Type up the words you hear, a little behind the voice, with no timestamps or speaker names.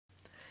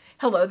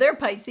Hello there,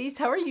 Pisces.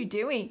 How are you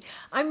doing?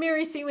 I'm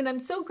Mary Sue, and I'm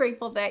so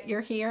grateful that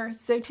you're here.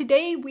 So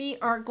today we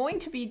are going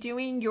to be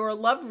doing your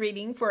love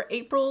reading for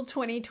April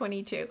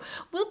 2022.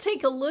 We'll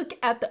take a look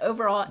at the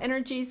overall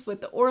energies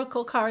with the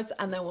oracle cards,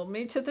 and then we'll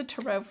move to the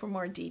tarot for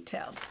more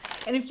details.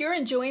 And if you're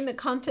enjoying the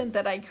content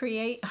that I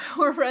create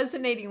or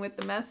resonating with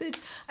the message,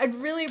 I'd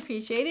really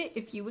appreciate it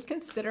if you would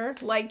consider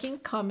liking,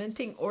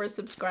 commenting, or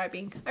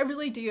subscribing. I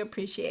really do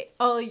appreciate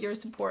all of your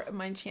support of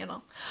my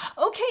channel.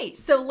 Okay,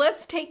 so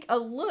let's take a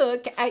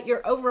look at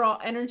your overall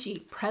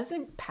energy.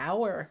 Present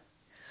power.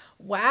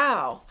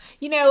 Wow.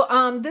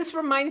 This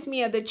reminds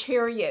me of the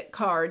Chariot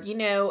card,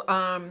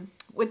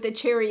 with the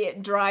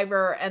chariot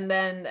driver and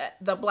then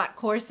the black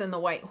horse and the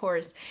white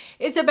horse.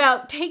 It's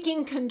about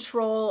taking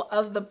control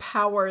of the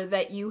power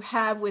that you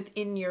have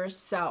within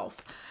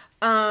yourself.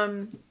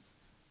 And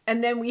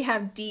then we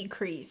have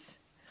decrease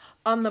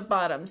on the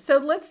bottom. So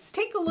let's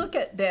take a look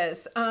at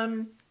this.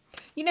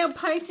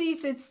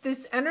 Pisces, it's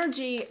this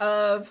energy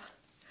of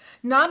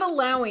not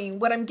allowing,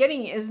 what I'm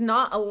getting is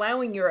not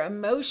allowing your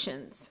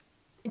emotions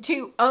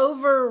to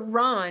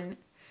overrun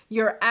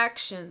your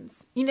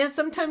actions.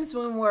 Sometimes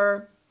when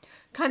we're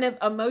kind of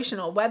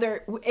emotional,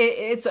 whether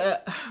it's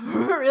a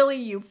really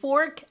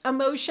euphoric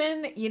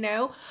emotion,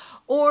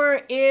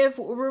 or if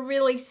we're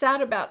really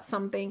sad about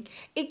something,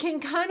 it can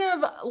kind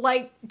of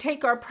like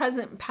take our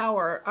present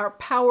power, our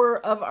power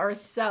of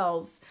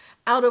ourselves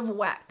out of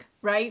whack,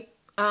 right?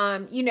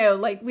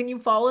 Like when you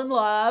fall in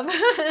love,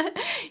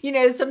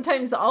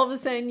 sometimes all of a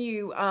sudden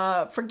you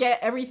forget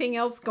everything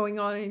else going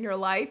on in your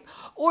life.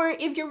 Or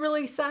if you're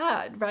really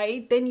sad,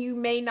 right, then you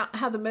may not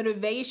have the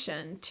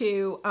motivation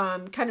to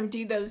kind of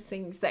do those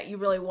things that you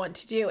really want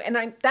to do.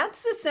 And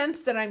that's the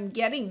sense that I'm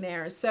getting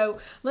there. So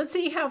let's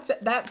see how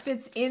that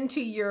fits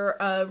into your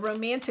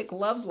romantic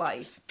love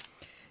life.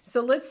 So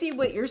let's see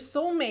what your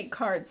soulmate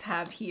cards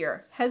have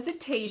here.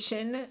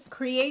 Hesitation,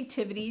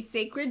 creativity,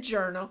 sacred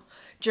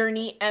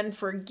journey, and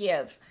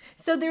forgive.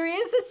 So there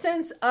is a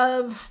sense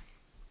of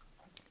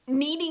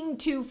needing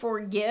to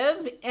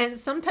forgive, and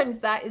sometimes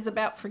that is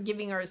about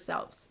forgiving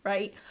ourselves,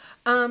 right?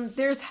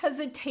 There's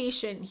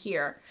hesitation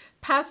here.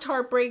 Past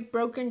heartbreak,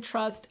 broken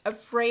trust,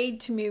 afraid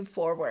to move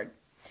forward.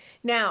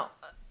 Now,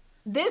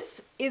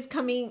 this is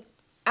coming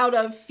out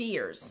of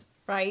fears.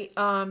 Right?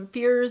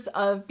 Fears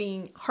of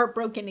being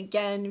heartbroken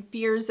again,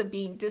 fears of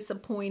being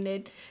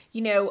disappointed,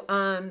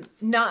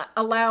 not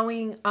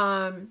allowing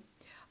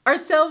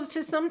ourselves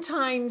to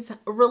sometimes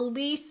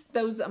release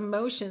those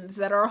emotions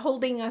that are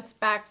holding us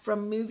back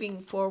from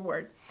moving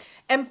forward.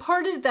 And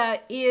part of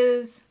that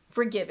is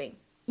forgiving,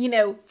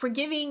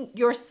 forgiving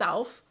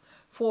yourself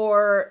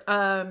for,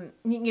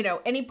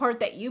 any part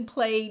that you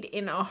played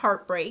in a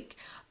heartbreak,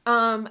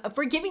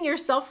 forgiving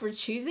yourself for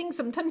choosing.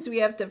 Sometimes we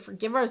have to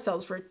forgive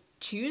ourselves for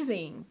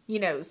choosing,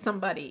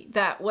 somebody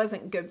that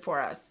wasn't good for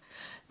us.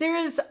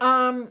 There's,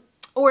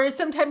 or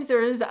sometimes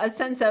there's a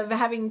sense of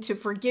having to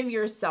forgive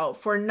yourself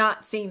for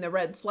not seeing the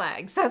red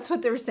flags. That's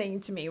what they're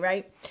saying to me,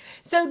 right?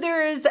 So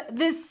there's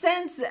this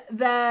sense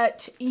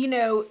that,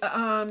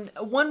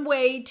 one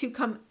way to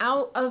come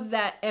out of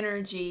that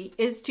energy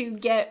is to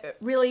get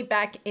really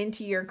back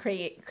into your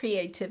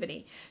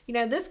creativity.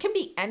 This can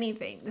be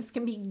anything. This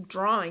can be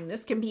drawing.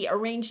 This can be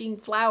arranging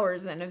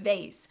flowers in a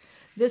vase.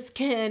 This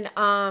can,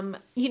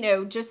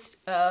 just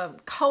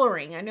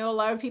coloring. I know a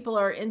lot of people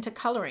are into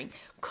coloring.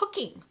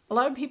 Cooking. A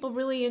lot of people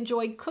really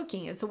enjoy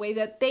cooking. It's a way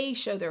that they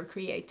show their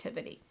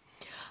creativity.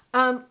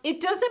 It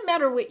doesn't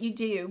matter what you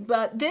do,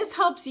 but this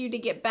helps you to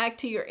get back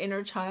to your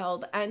inner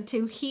child and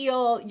to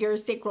heal your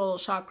sacral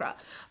chakra,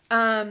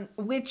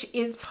 which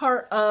is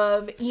part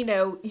of,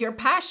 your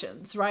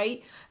passions,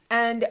 right?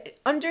 And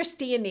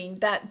understanding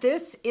that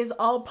this is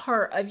all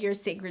part of your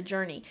sacred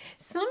journey.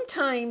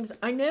 Sometimes,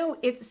 I know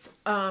it's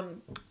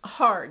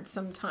hard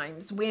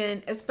sometimes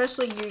when,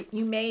 especially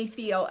you may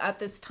feel at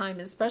this time,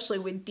 especially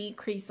with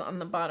decrease on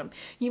the bottom,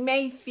 you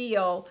may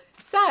feel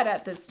sad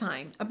at this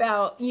time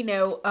about,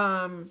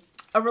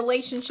 a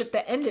relationship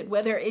that ended,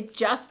 whether it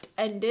just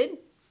ended,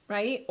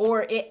 right?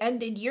 Or it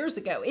ended years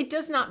ago. It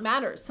does not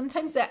matter.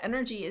 Sometimes that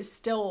energy is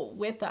still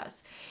with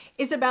us.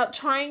 It's about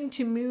trying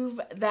to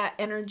move that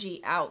energy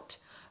out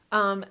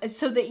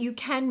so that you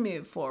can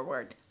move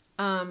forward,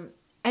 and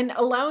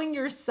allowing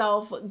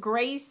yourself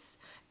grace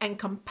and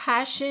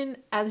compassion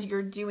as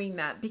you're doing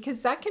that, because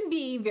that can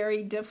be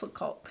very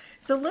difficult.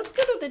 So let's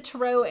go to the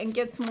tarot and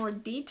get some more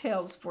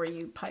details for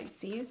you,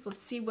 Pisces.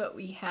 Let's see what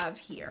we have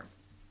here.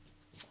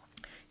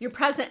 Your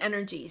present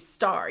energy,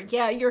 star.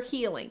 Yeah, you're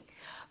healing.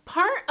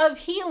 Part of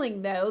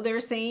healing, though,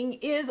 they're saying,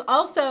 is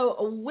also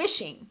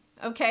wishing,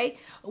 okay?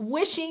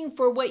 Wishing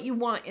for what you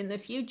want in the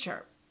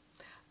future.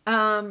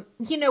 One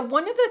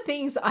of the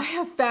things I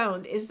have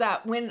found is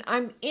that when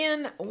I'm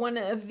in one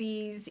of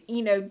these,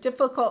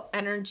 difficult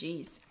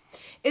energies,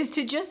 is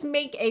to just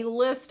make a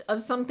list of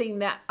something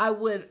that I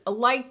would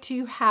like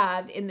to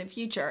have in the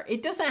future.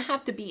 It doesn't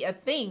have to be a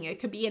thing. It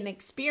could be an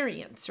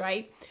experience,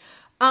 right?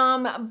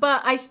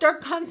 But I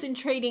start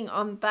concentrating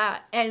on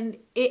that, and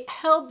it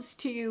helps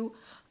to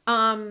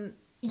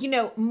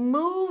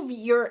move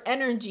your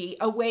energy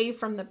away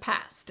from the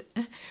past,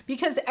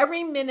 because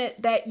every minute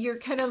that you're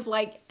kind of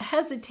like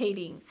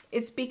hesitating,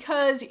 it's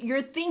because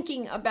you're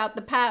thinking about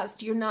the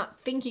past. You're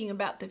not thinking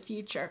about the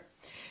future.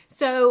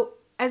 So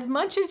as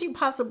much as you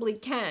possibly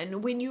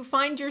can, when you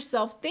find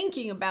yourself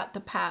thinking about the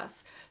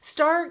past,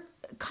 start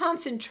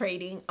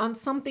concentrating on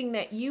something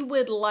that you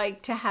would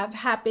like to have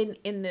happen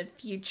in the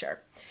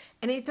future.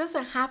 And it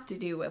doesn't have to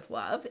do with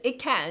love. It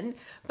can,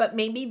 but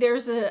maybe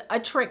there's a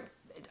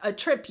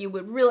trip you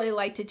would really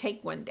like to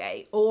take one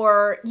day,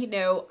 or maybe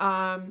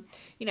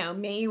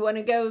you want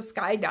to go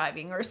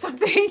skydiving or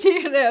something.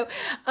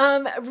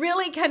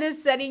 Really kind of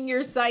setting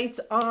your sights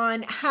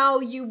on how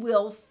you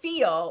will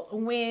feel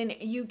when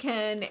you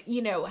can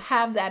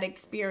have that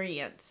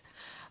experience,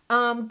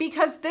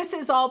 because this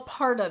is all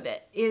part of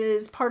it. It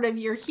is part of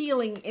your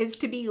healing, is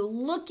to be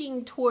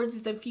looking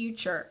towards the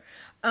future.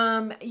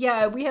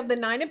 Yeah, we have the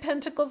Nine of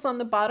Pentacles on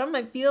the bottom.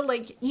 I feel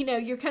like,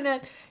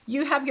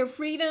 you have your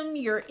freedom,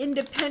 you're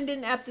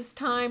independent at this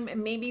time,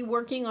 and maybe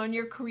working on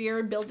your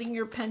career, building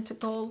your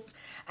pentacles.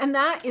 And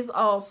that is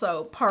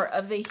also part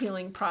of the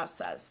healing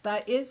process.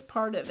 That is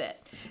part of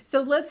it.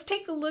 So let's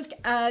take a look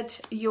at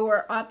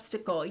your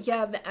obstacle.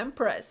 Yeah, the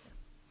Empress.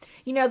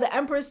 The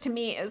Empress to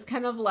me is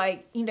kind of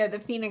like,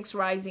 the Phoenix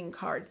Rising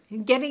card,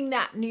 getting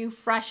that new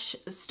fresh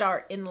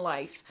start in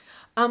life.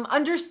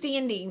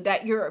 Understanding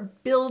that you're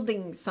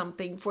building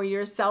something for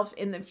yourself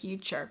in the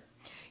future.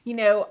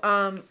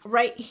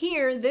 Right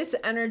here, this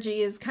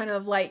energy is kind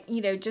of like,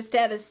 just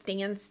at a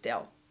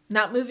standstill,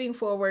 not moving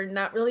forward,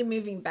 not really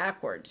moving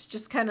backwards,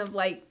 just kind of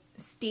like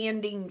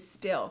standing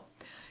still.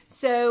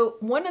 So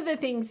one of the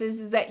things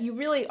is that you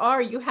really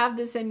you have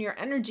this in your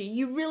energy.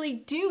 You really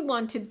do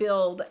want to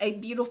build a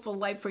beautiful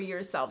life for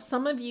yourself.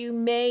 Some of you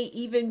may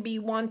even be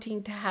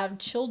wanting to have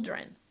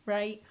children,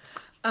 right?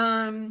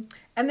 And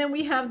then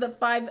we have the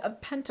Five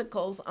of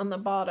Pentacles on the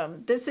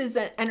bottom. This is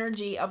an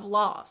energy of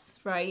loss,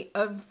 right?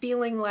 Of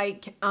feeling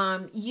like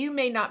you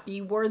may not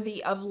be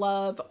worthy of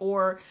love,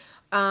 or,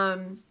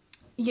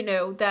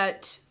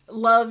 that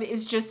love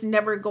is just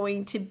never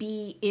going to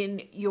be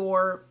in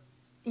your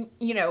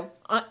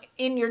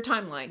in your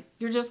timeline.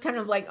 You're just kind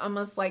of like,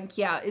 almost like,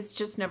 yeah, it's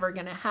just never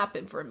going to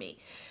happen for me.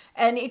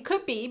 And it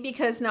could be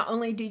because not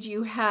only did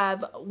you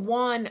have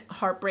one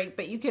heartbreak,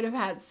 but you could have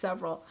had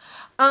several.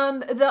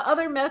 The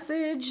other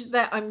message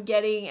that I'm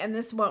getting, and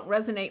this won't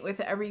resonate with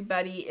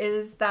everybody,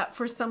 is that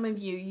for some of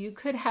you, you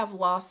could have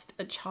lost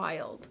a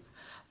child.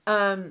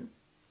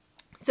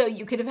 So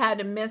you could have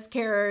had a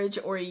miscarriage,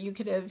 or you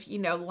could have,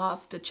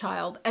 lost a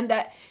child. And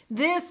that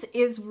this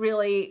is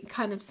really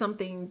kind of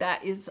something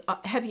that is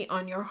heavy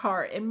on your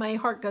heart. And my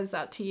heart goes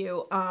out to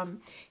you.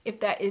 If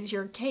that is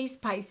your case,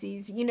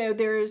 Pisces,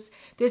 there's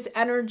this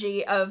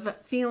energy of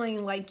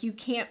feeling like you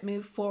can't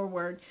move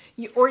forward.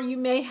 Or you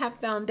may have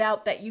found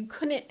out that you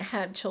couldn't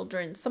have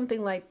children,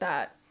 something like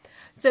that.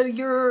 So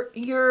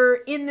you're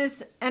in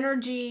this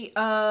energy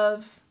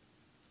of,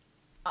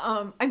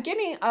 I'm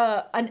getting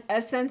a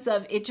sense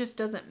of it just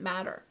doesn't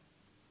matter,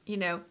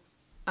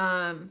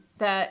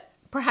 that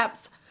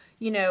perhaps,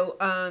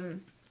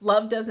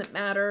 love doesn't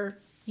matter.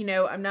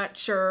 I'm not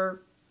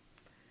sure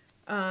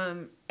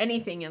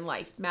anything in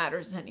life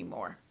matters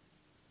anymore.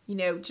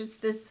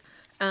 Just this,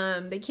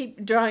 they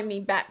keep drawing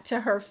me back to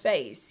her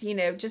face,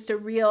 just a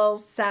real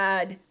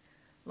sad,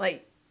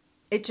 like,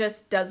 it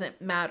just doesn't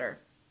matter.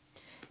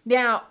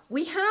 Now,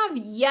 we have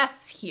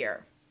yes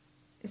here.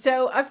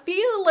 So I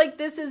feel like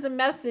this is a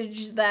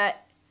message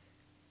that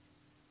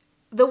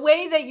the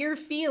way that you're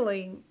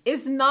feeling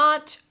is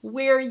not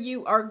where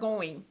you are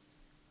going.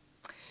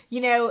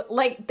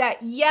 Like that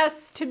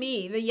yes to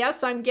me, the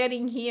yes I'm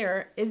getting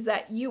here is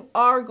that you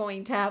are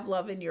going to have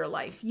love in your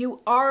life.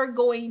 You are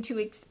going to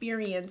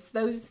experience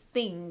those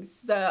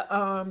things,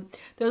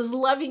 those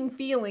loving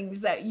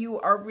feelings that you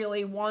are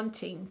really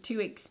wanting to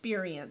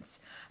experience.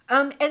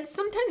 And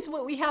sometimes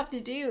what we have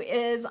to do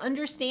is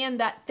understand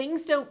that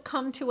things don't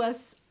come to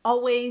us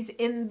always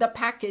in the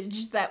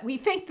package that we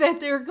think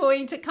that they're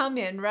going to come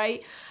in,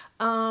 right?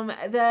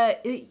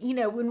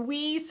 When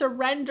we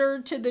surrender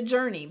to the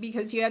journey,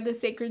 because you have the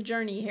sacred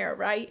journey here,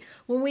 right?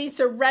 When we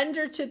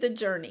surrender to the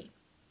journey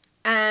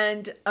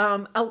and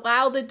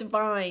allow the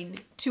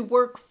divine to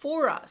work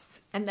for us,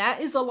 and that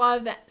is a lot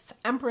of that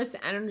Empress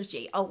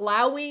energy,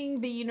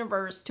 allowing the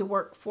universe to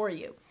work for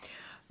you.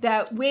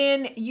 That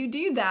when you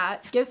do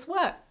that, guess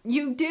what?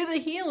 You do the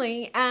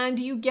healing and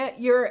you get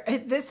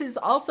this is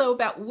also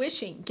about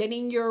wishing,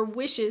 getting your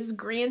wishes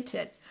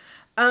granted.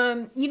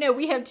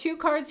 We have two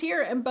cards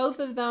here and both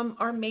of them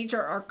are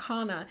major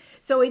arcana.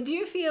 So I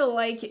do feel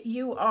like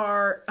you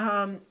are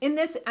in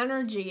this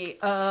energy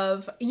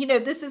of,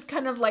 this is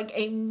kind of like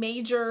a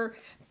major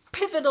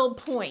pivotal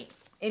point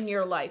in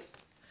your life.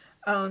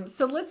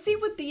 So let's see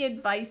what the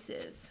advice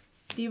is.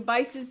 The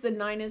advice is the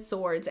Nine of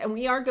Swords, and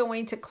we are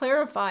going to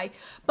clarify,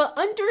 but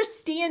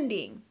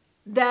understanding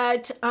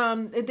that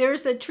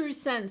there's a true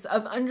sense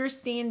of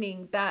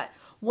understanding that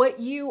what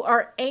you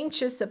are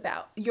anxious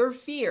about, your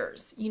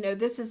fears. You know,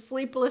 this is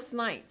sleepless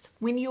nights.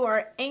 When you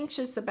are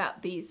anxious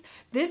about these,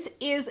 this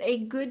is a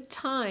good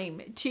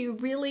time to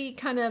really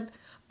kind of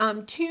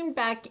tune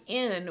back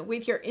in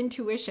with your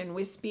intuition,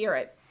 with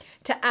spirit,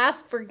 to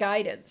ask for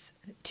guidance,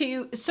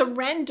 to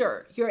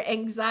surrender your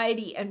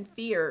anxiety and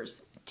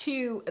fears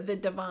to the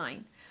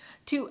divine,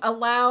 to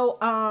allow,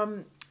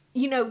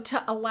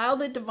 to allow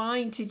the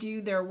divine to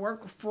do their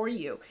work for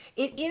you.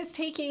 It is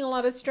taking a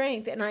lot of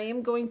strength, and I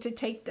am going to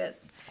take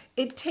this.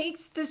 It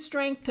takes the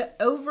strength to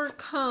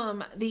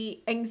overcome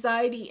the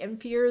anxiety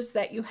and fears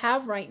that you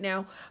have right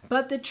now.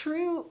 But the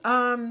true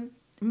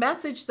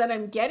message that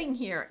I'm getting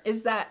here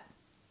is that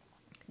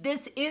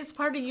this is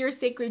part of your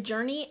sacred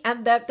journey,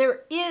 and that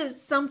there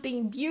is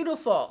something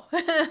beautiful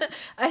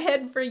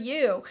ahead for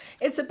you.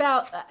 It's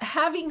about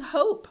having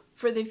hope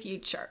for the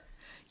future.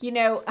 You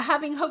know,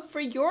 having hope for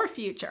your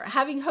future,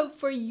 having hope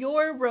for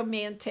your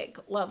romantic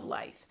love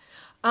life.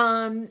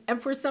 And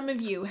for some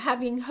of you,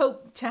 having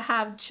hope to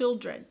have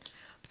children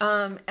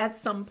at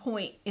some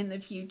point in the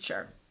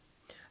future.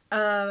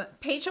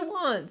 Page of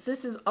Wands,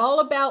 this is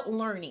all about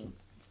learning.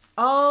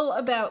 All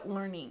about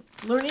learning.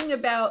 Learning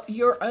about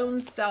your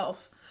own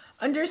self.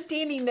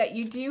 Understanding that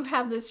you do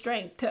have the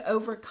strength to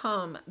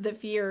overcome the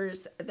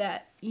fears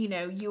that,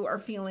 you are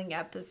feeling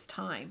at this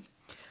time.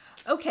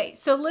 Okay,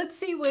 so let's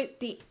see what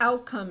the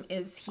outcome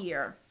is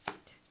here.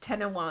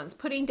 Ten of Wands,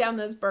 putting down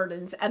those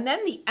burdens. And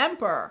then the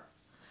Emperor.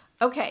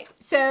 Okay,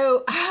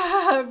 so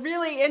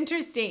really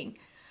interesting.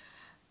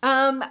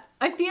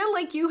 I feel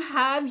like you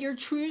have your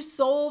true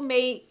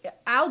soulmate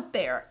out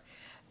there.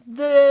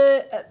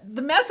 The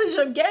message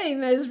I'm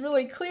getting is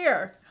really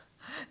clear.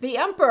 The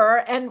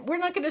Emperor, and we're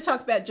not going to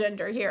talk about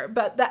gender here,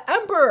 but the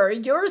Emperor,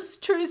 your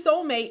true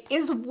soulmate,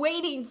 is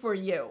waiting for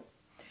you.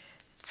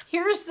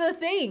 Here's the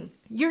thing.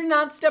 You're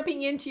not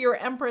stepping into your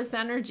Empress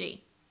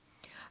energy.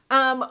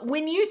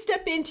 When you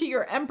step into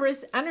your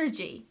Empress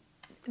energy,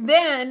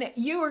 then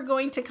you are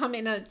going to come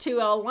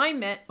into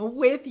alignment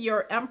with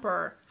your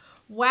Emperor.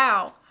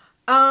 Wow.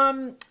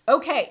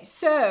 Okay,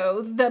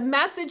 so the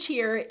message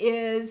here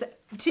is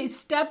to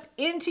step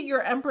into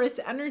your Empress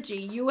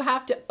energy. You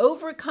have to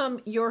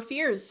overcome your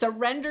fears,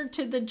 surrender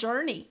to the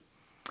journey,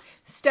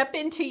 step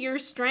into your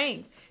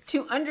strength,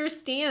 to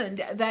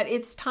understand that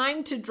it's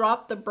time to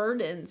drop the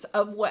burdens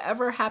of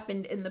whatever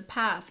happened in the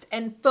past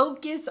and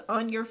focus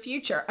on your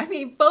future. I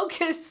mean,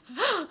 focus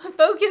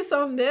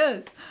on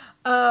this.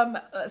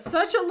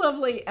 Such a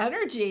lovely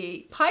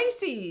energy.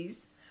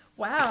 Pisces.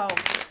 Wow.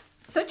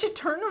 Such a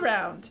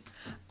turnaround.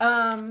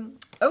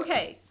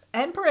 Okay.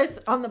 Empress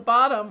on the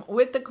bottom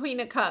with the Queen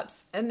of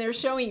Cups, and they're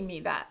showing me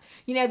that.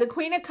 The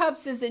Queen of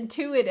Cups is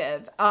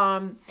intuitive,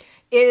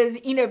 is,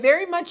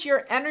 very much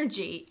your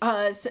energy,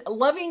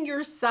 loving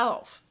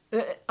yourself,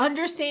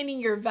 understanding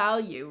your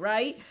value,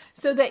 right?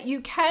 So that you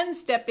can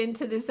step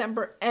into this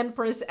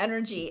Empress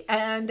energy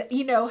and,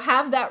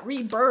 have that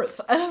rebirth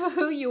of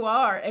who you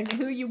are and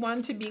who you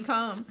want to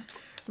become.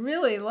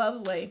 Really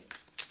lovely.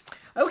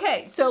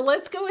 Okay, so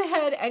let's go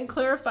ahead and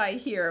clarify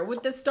here.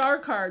 With the Star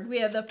card, we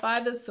have the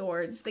Five of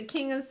Swords, the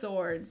King of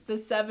Swords, the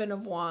Seven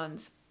of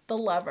Wands, the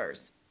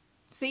Lovers.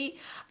 See,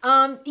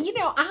 I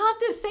have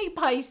to say,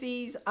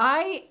 Pisces,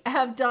 I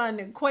have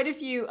done quite a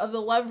few of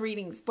the love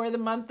readings for the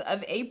month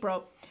of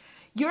April.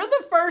 You're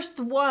the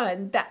first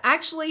one that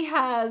actually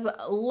has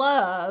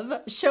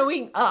love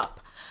showing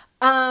up.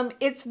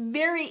 It's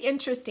very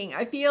interesting.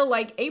 I feel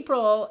like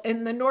April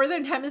in the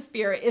Northern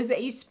Hemisphere is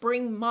a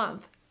spring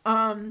month.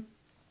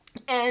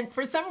 And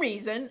for some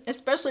reason,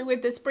 especially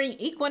with the spring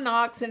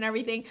equinox and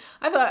everything,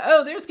 I thought,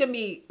 oh, there's going to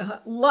be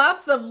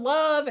lots of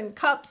love and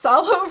cups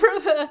all over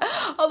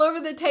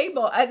the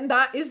table. And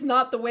that is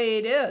not the way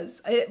it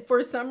is.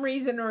 For some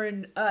reason or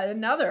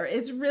another,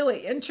 it's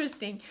really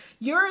interesting.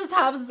 Yours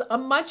has a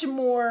much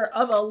more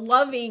of a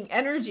loving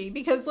energy,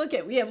 because look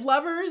at, we have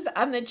Lovers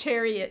and the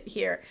Chariot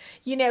here,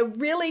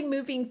 really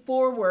moving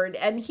forward.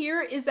 And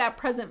here is that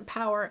present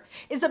power.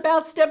 It's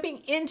about stepping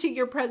into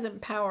your present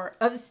power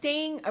of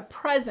staying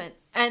present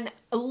and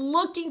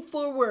looking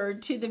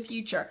forward to the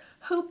future,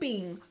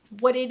 hoping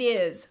for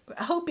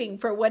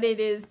what it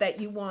is that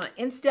you want,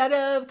 instead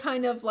of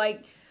kind of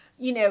like,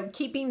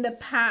 keeping the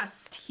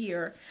past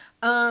here.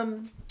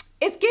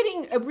 It's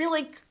getting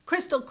really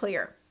crystal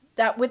clear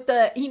that with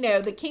the,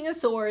 the King of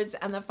Swords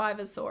and the Five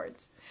of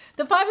Swords.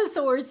 The Five of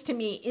Swords to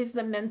me is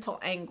the mental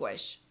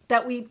anguish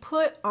that we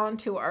put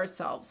onto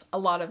ourselves a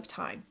lot of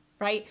time,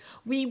 right?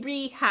 We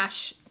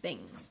rehash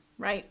things,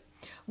 right?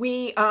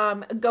 We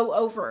go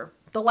over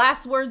the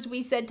last words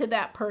we said to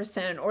that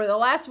person, or the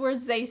last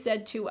words they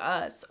said to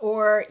us,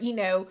 or,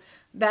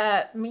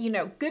 that,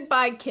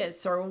 goodbye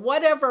kiss, or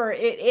whatever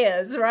it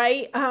is,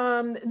 right?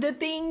 The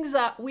things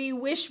that we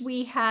wish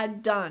we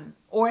had done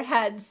or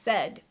had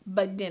said,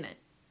 but didn't.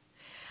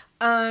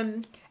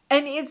 And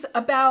it's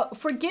about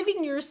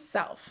forgiving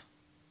yourself,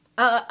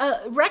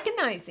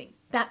 recognizing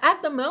that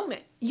at the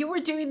moment you were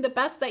doing the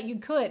best that you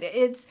could.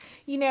 It's,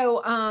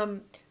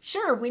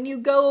 sure, when you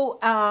go,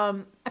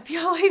 I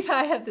feel like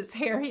I have this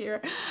hair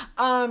here.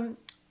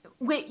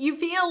 you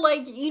feel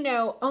like,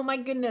 oh my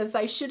goodness,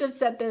 I should have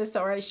said this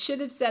or I should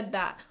have said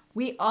that.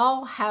 We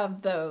all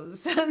have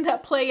those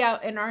that play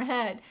out in our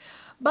head.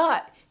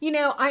 But,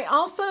 I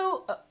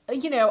also,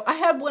 I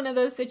had one of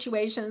those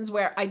situations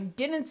where I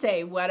didn't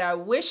say what I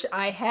wish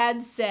I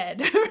had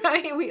said,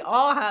 right? We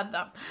all have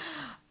them.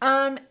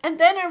 And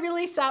then I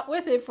really sat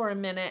with it for a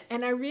minute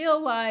and I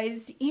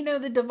realized,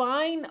 the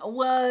divine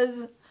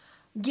was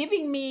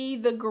giving me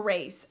the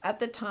grace at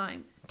the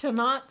time to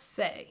not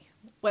say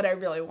what I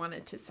really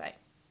wanted to say.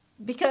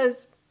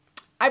 Because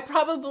I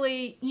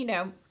probably,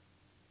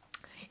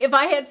 if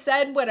I had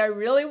said what I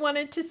really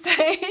wanted to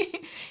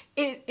say,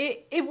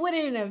 it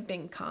wouldn't have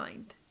been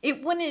kind.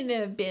 It wouldn't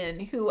have been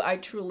who I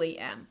truly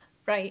am,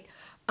 right?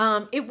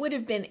 It would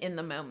have been in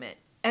the moment.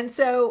 And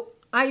so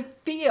I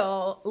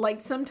feel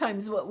like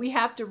sometimes what we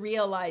have to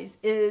realize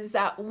is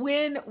that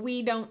when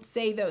we don't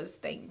say those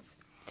things,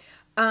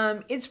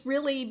 it's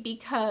really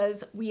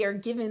because we are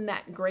given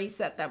that grace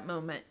at that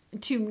moment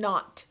to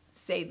not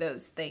say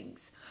those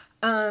things.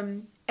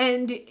 And,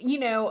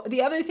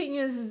 the other thing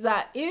is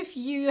that if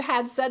you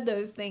had said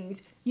those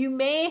things, you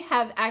may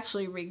have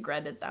actually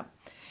regretted them.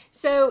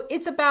 So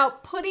it's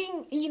about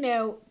putting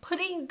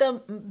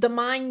the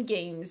mind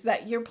games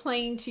that you're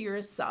playing to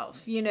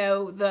yourself,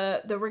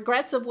 the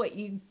regrets of what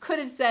you could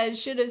have said,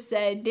 should have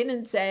said,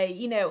 didn't say,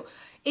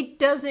 it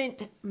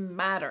doesn't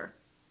matter.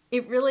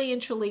 It really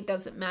and truly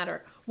doesn't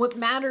matter. What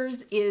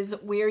matters is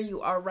where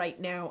you are right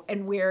now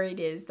and where it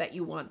is that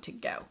you want to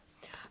go.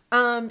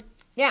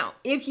 Now,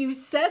 if you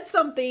said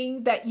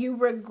something that you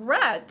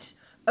regret,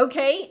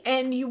 okay,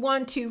 and you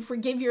want to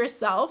forgive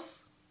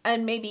yourself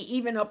and maybe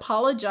even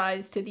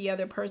apologize to the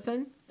other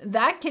person,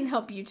 that can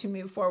help you to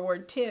move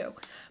forward too.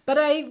 But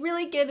I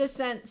really get a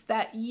sense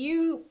that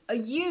you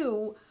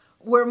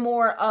were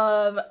more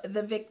of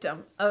the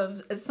victim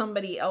of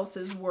somebody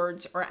else's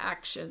words or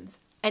actions.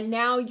 And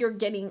now you're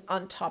getting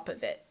on top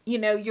of it.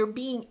 You're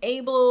being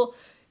able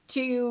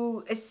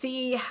to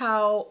see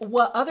how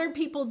what other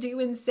people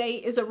do and say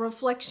is a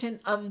reflection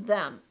of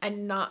them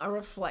and not a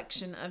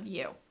reflection of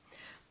you.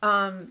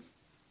 And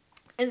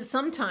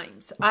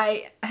sometimes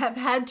I have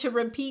had to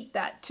repeat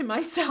that to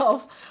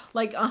myself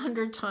like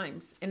 100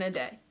 times in a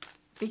day.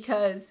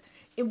 Because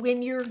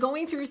when you're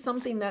going through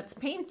something that's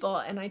painful,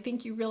 and I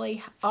think you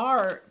really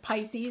are,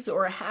 Pisces,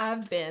 or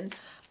have been,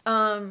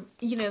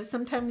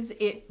 sometimes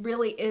it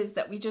really is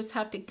that we just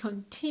have to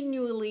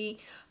continually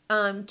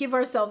give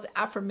ourselves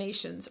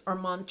affirmations or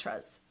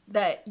mantras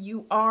that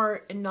you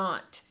are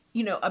not,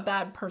 a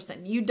bad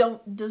person. You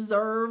don't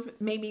deserve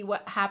maybe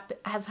what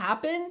has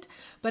happened,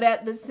 but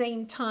at the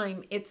same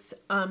time, it's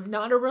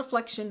not a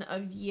reflection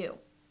of you.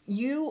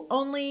 You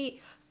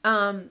only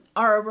are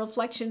a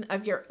reflection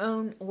of your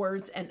own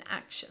words and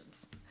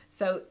actions.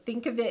 So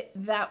think of it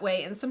that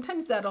way. And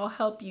sometimes that'll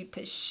help you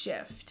to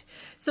shift.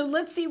 So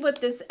let's see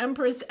what this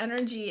Empress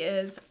energy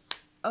is.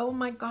 Oh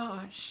my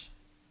gosh.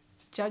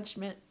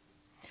 Judgment.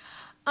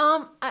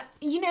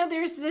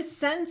 There's this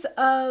sense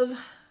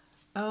of,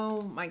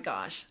 oh my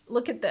gosh,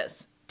 look at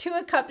this. Two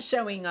of Cups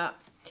showing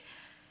up.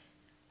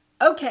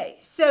 Okay,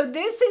 so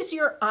this is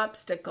your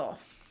obstacle.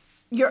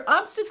 Your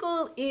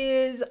obstacle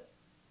is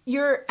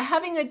you're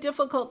having a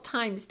difficult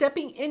time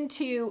stepping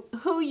into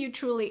who you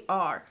truly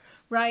are.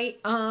 Right?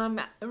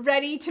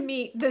 Ready to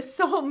meet the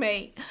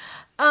soulmate,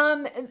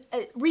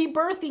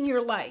 rebirthing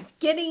your life,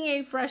 getting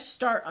a fresh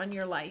start on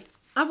your life.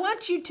 I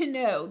want you to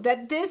know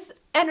that this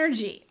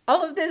energy,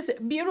 all of this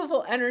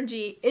beautiful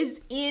energy is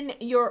in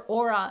your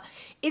aura.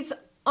 It's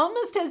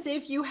almost as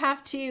if you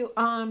have to,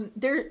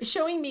 they're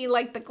showing me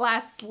like the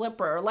glass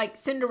slipper, like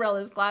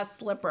Cinderella's glass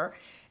slipper.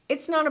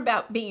 It's not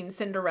about being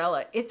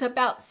Cinderella. It's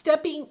about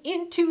stepping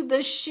into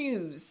the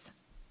shoes.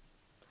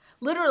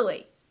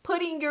 Literally.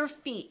 Putting your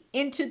feet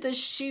into the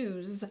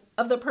shoes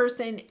of the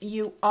person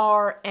you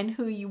are and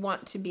who you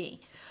want to be.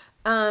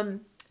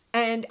 And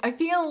I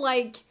feel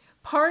like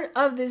part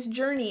of this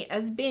journey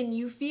has been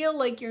you feel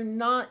like you're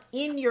not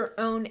in your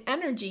own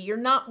energy. You're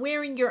not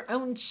wearing your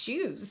own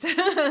shoes.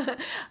 And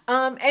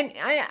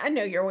I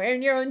know you're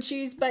wearing your own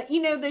shoes, but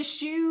the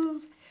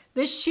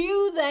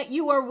shoe that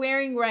you are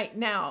wearing right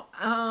now,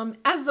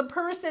 as the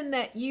person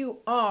that you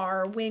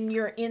are when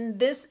you're in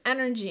this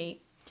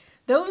energy,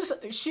 those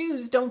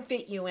shoes don't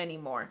fit you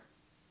anymore.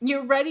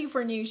 You're ready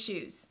for new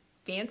shoes,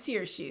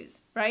 fancier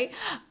shoes, right?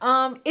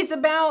 It's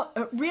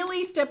about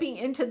really stepping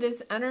into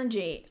this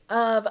energy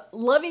of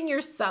loving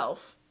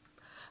yourself,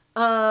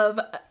 of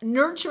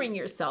nurturing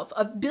yourself,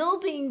 of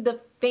building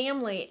the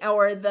family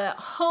or the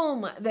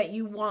home that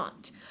you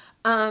want.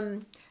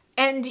 And,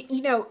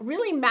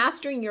 really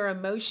mastering your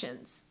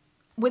emotions.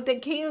 With the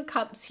King of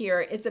Cups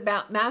here, it's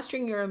about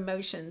mastering your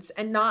emotions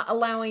and not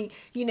allowing,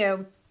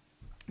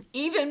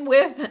 even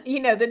with,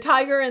 the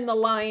tiger and the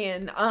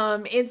lion,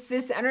 it's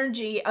this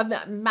energy of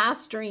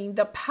mastering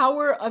the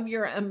power of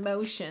your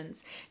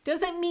emotions.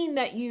 Doesn't mean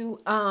that you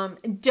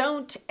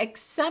don't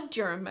accept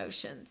your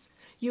emotions.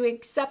 You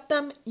accept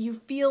them, you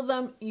feel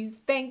them, you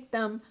thank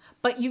them,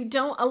 but you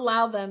don't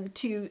allow them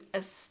to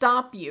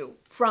stop you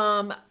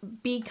from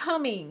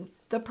becoming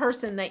the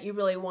person that you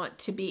really want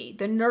to be,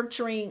 the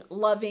nurturing,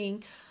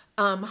 loving,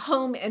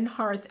 home and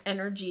hearth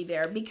energy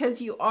there,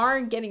 because you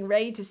are getting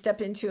ready to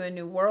step into a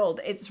new world.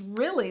 It's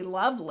really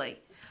lovely.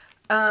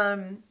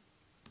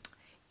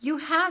 You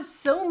have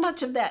so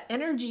much of that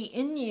energy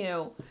in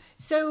you.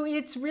 So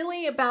it's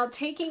really about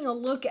taking a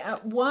look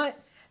at what,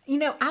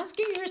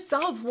 asking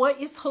yourself, what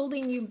is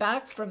holding you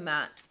back from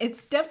that?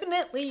 It's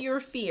definitely your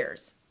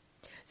fears.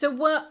 So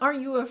what are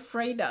you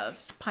afraid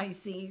of,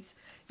 Pisces?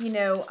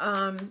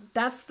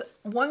 That's the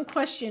one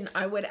question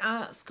I would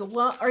ask.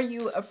 What are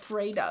you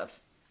afraid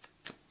of?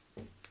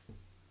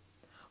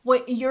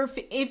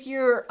 If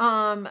your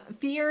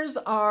fears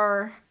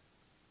are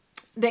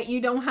that you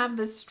don't have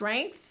the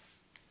strength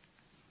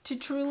to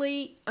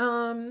truly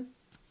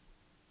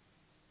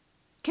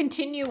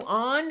continue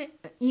on,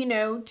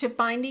 to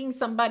finding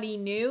somebody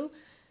new,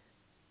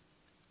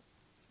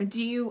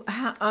 do you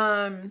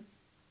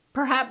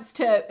perhaps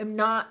to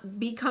not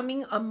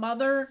becoming a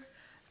mother,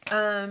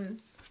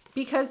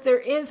 because there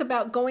is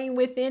about going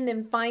within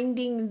and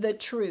finding the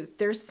truth.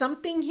 There's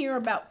something here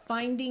about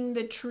finding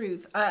the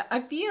truth.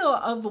 I feel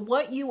of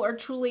what you are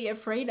truly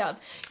afraid of.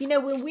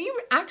 When we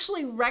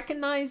actually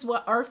recognize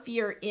what our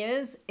fear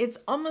is, it's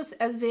almost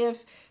as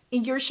if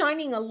you're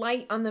shining a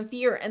light on the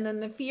fear and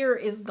then the fear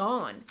is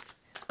gone.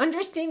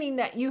 Understanding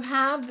that you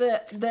have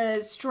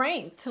the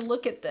strength to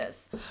look at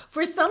this.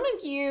 For some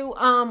of you,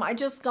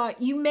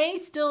 you may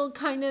still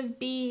kind of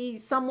be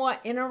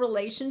somewhat in a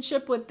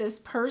relationship with this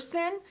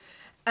person,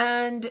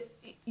 and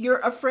you're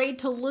afraid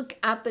to look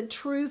at the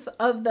truth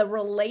of the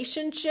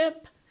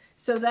relationship.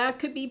 So that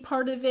could be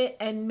part of it.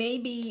 And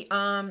maybe,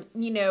 I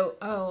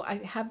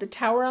have the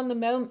tower on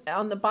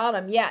the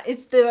bottom. Yeah,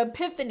 it's the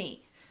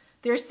epiphany.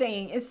 They're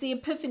saying it's the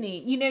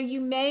epiphany. You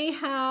may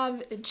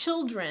have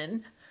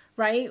children,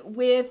 right,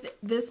 with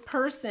this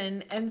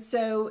person. And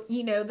so,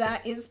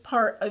 that is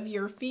part of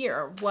your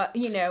fear.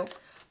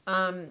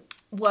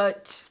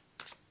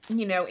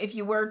 If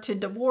you were to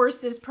divorce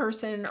this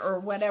person or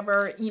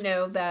whatever,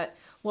 that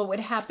what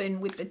would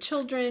happen with the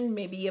children,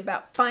 maybe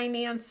about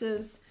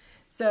finances.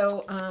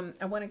 So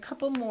I want a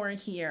couple more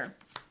here.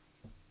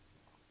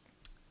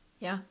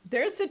 Yeah,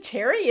 there's the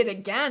Chariot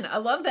again. I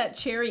love that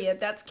Chariot.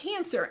 That's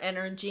Cancer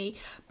energy.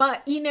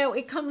 But,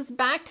 it comes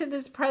back to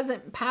this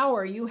present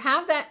power. You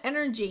have that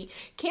energy.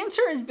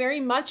 Cancer is very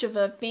much of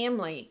a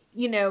family,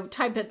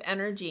 type of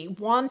energy,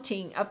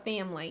 wanting a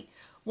family,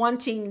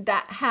 wanting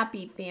that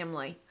happy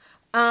family.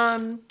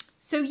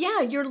 So yeah,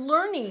 you're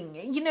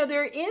learning,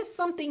 there is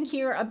something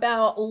here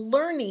about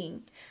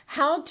learning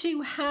how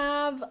to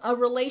have a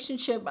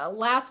relationship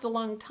last a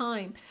long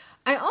time.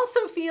 I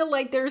also feel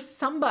like there's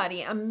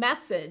somebody, a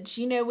message,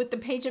 with the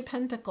Page of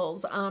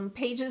Pentacles.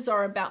 Pages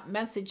are about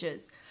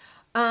messages.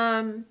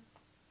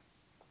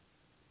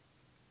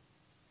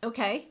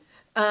 Okay.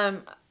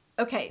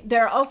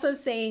 They're also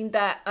saying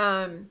that,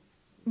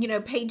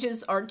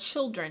 pages are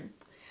children.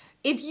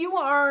 If you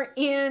are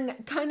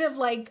in kind of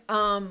like,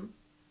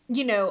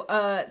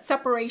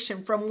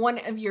 separation from one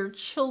of your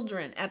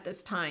children at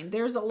this time,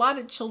 there's a lot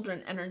of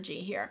children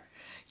energy here.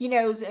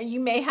 You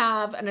may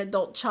have an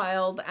adult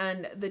child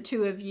and the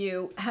two of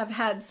you have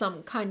had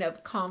some kind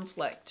of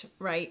conflict,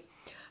 right?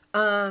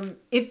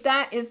 If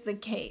that is the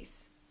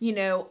case,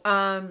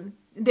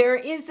 there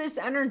is this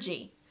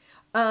energy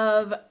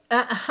of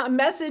a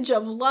message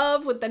of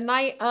love with the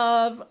Knight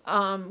of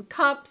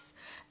Cups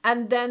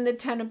and then the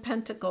Ten of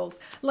Pentacles.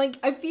 Like,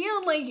 I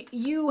feel like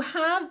you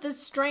have the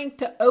strength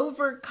to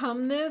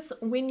overcome this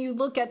when you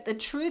look at the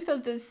truth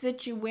of the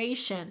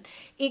situation.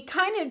 It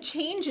kind of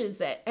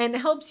changes it and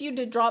helps you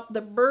to drop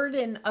the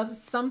burden of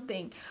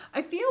something.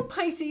 I feel,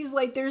 Pisces,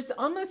 like there's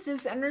almost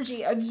this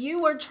energy of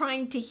you are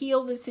trying to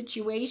heal the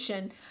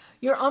situation.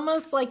 You're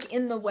almost like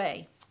in the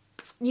way.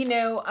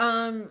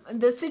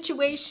 The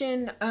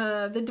situation,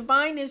 the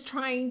divine is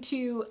trying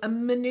to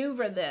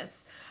maneuver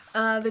this.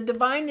 The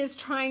divine is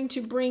trying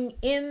to bring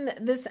in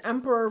this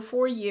emperor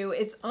for you.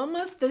 It's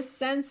almost the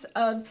sense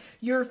of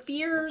your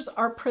fears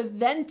are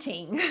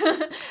preventing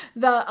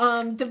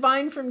the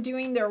divine from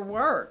doing their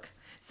work.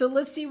 So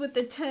let's see what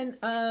the Ten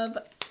of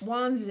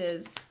Wands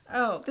is.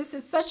 Oh, this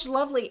is such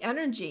lovely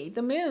energy.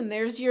 The moon,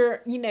 there's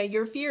your,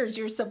 your fears,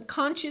 your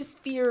subconscious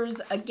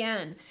fears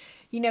again.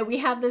 We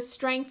have the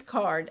Strength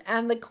card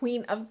and the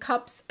Queen of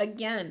Cups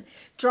again.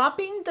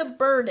 Dropping the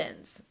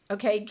burdens,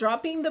 okay?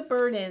 Dropping the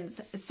burdens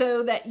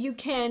so that you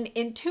can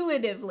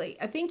intuitively,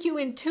 I think you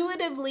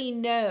intuitively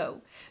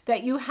know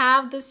that you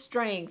have the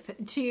strength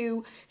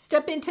to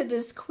step into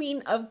this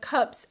Queen of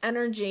Cups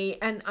energy.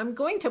 And I'm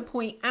going to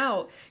point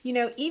out,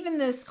 even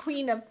this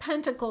Queen of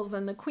Pentacles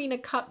and the Queen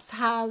of Cups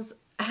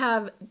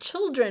have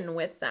children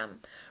with them,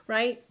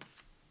 right?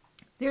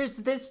 There's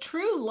this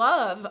true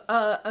love,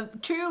 a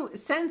true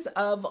sense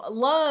of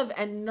love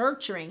and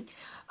nurturing.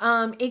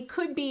 It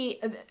could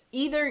be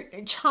either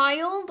a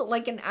child,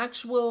 like an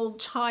actual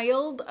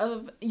child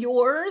of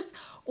yours,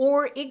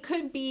 or it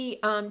could be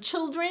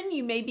children.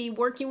 You may be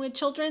working with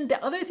children.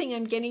 The other thing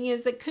I'm getting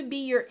is it could be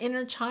your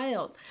inner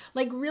child,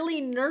 like really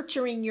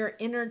nurturing your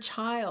inner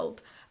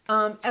child.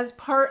 as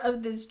part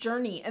of this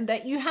journey, and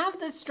that you have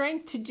the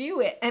strength to do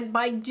it. And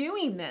by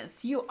doing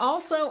this, you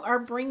also are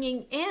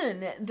bringing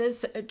in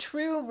this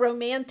true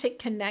romantic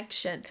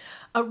connection,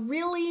 a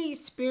really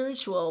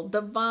spiritual,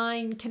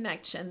 divine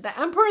connection. The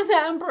Emperor and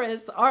the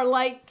Empress are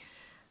like,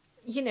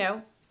 you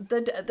know,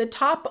 the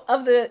top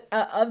of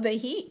the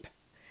heap.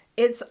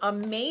 It's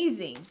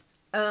amazing.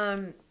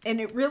 And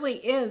it really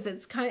is.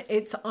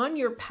 It's on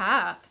your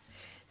path.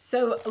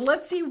 So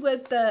let's see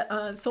what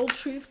the Soul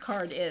Truth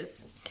card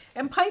is.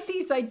 And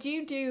Pisces, I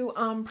do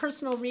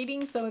personal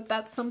readings, so if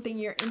that's something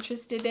you're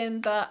interested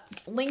in, the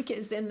link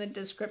is in the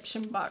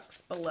description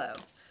box below.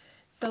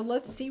 So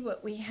let's see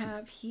what we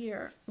have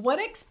here. What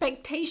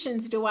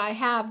expectations do I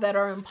have that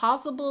are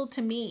impossible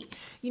to meet?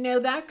 You know,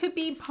 that could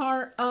be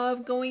part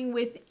of going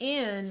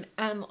within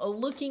and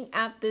looking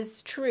at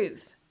this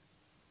truth.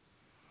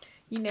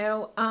 You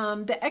know,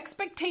 the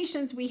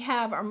expectations we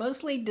have are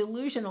mostly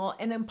delusional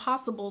and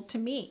impossible to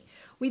meet.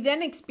 We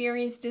then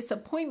experience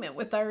disappointment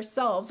with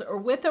ourselves or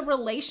with a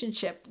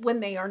relationship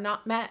when they are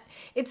not met.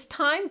 It's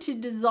time to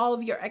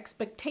dissolve your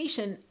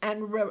expectation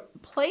and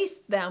replace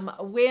them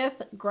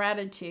with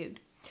gratitude.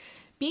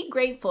 Be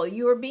grateful.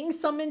 You are being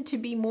summoned to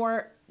be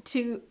more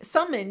to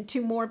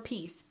more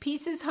peace.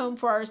 Peace is home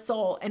for our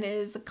soul, and it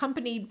is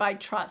accompanied by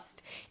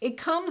trust. It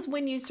comes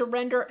when you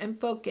surrender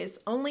and focus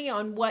only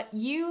on what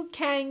you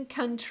can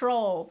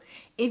control.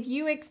 If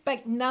you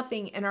expect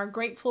nothing and are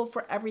grateful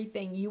for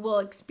everything, you will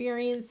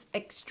experience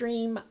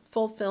extreme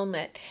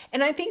fulfillment.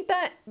 And I think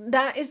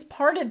that is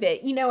part of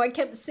it. You know, I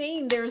kept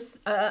saying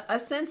there's a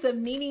sense of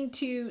needing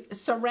to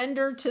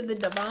surrender to the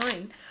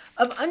divine,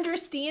 of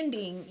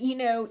understanding, you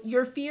know,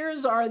 your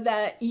fears are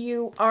that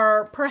you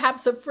are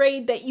perhaps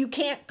afraid that you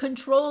can't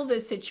control the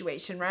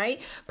situation,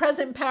 right?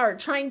 Present power,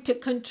 trying to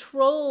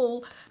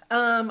control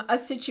a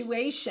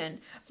situation,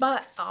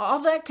 but all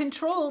that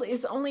control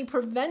is only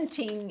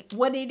preventing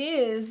what it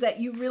is that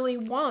you really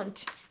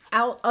want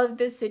out of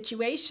this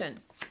situation.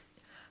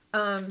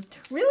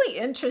 Really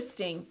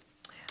interesting.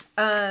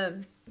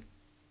 And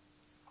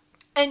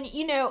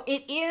you know,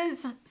 it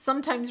is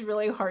sometimes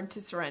really hard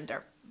to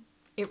surrender.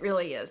 It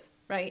really is,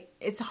 right?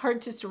 It's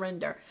hard to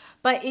surrender,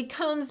 but it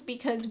comes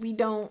because we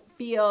don't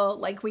feel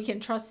like we can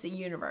trust the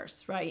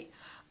universe, right?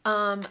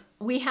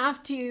 We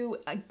have to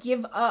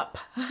give up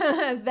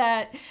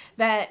that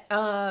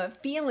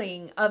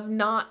feeling of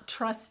not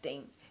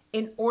trusting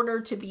in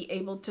order to be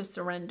able to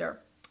surrender,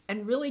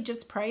 and really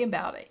just pray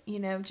about it. You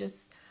know,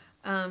 just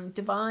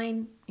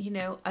divine, you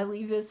know, I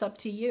leave this up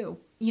to you.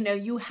 You know,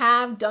 you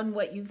have done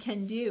what you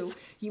can do.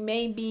 You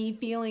may be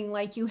feeling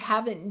like you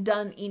haven't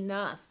done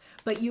enough,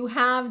 but you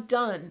have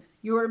done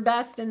your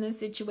best in this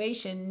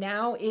situation.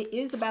 Now it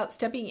is about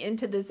stepping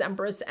into this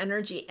Empress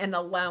energy and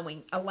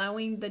allowing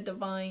the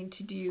divine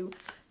to do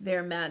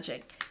their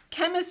magic.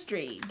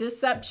 Chemistry,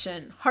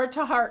 deception,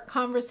 heart-to-heart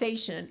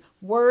conversation,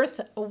 worth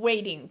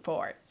waiting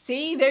for.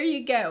 See, there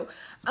you go.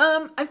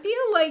 I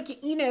feel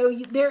like, you know,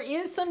 there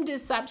is some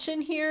deception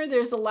here.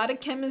 There's a lot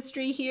of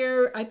chemistry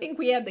here. I think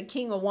we had the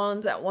King of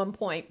Wands at one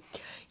point.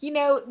 You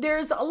know,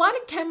 there's a lot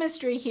of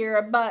chemistry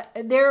here, but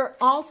there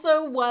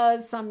also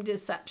was some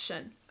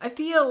deception. I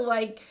feel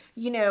like,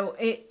 you know,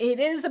 it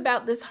is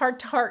about this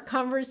heart-to-heart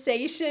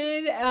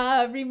conversation.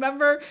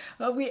 Remember,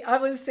 I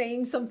was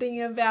saying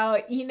something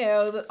about, you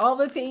know, all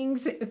the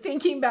things,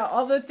 thinking about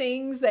all the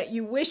things that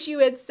you wish you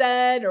had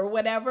said or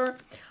whatever.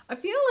 I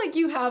feel like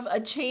you have a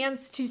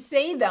chance to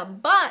say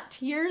them, but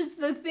here's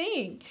the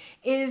thing,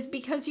 is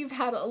because you've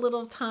had a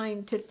little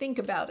time to think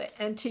about it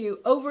and to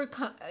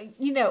overcome,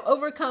 you know,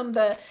 overcome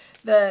the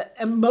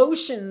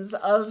emotions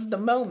of the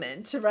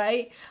moment,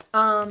 right?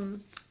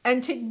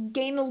 And to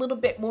gain a little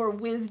bit more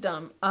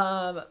wisdom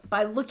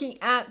by looking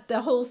at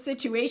the whole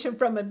situation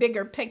from a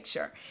bigger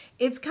picture.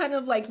 It's kind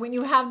of like when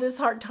you have this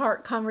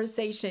heart-to-heart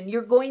conversation,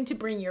 you're going to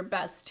bring your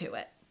best to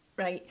it,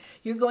 right?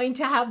 You're going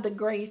to have the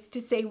grace to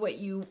say what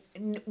you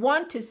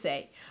want to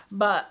say,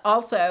 but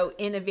also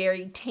in a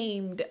very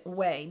tamed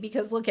way.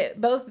 Because look at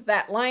both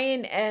that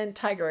lion and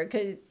tiger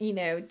could, you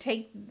know,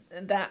 take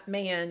that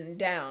man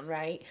down,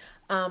 right?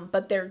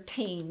 But they're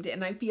tamed,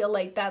 and I feel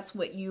like that's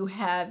what you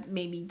have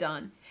maybe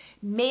done.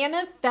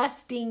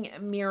 Manifesting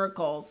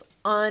miracles,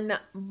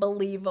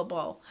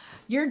 unbelievable.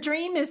 Your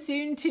dream is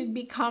soon to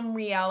become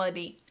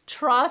reality.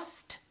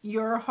 Trust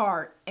your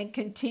heart and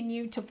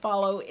continue to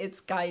follow its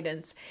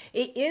guidance.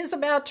 It is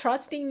about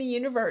trusting the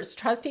universe,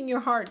 trusting your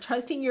heart,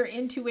 trusting your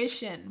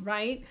intuition,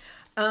 right?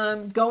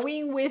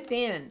 Going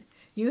within.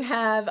 You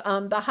have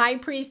the High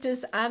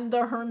Priestess and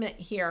the Hermit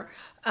here.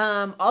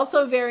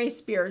 Also very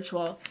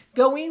spiritual.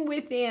 Going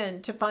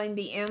within to find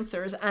the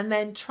answers and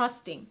then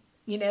trusting.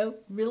 You know,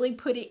 really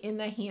put it in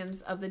the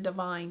hands of the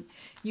divine.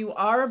 You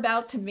are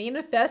about to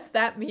manifest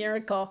that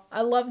miracle.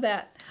 I love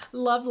that.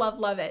 Love, love,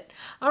 love it.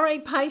 All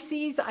right,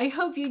 Pisces, I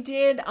hope you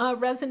did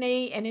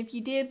resonate. And if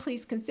you did,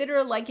 please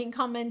consider liking,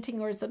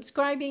 commenting, or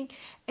subscribing.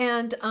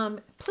 And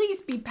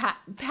please be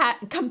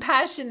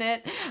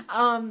compassionate,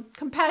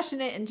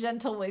 compassionate and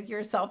gentle with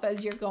yourself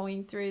as you're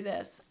going through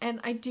this. And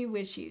I do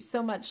wish you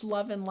so much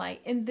love and light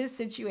in this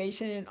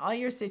situation and all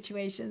your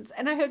situations.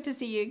 And I hope to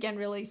see you again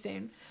really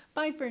soon.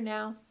 Bye for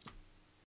now.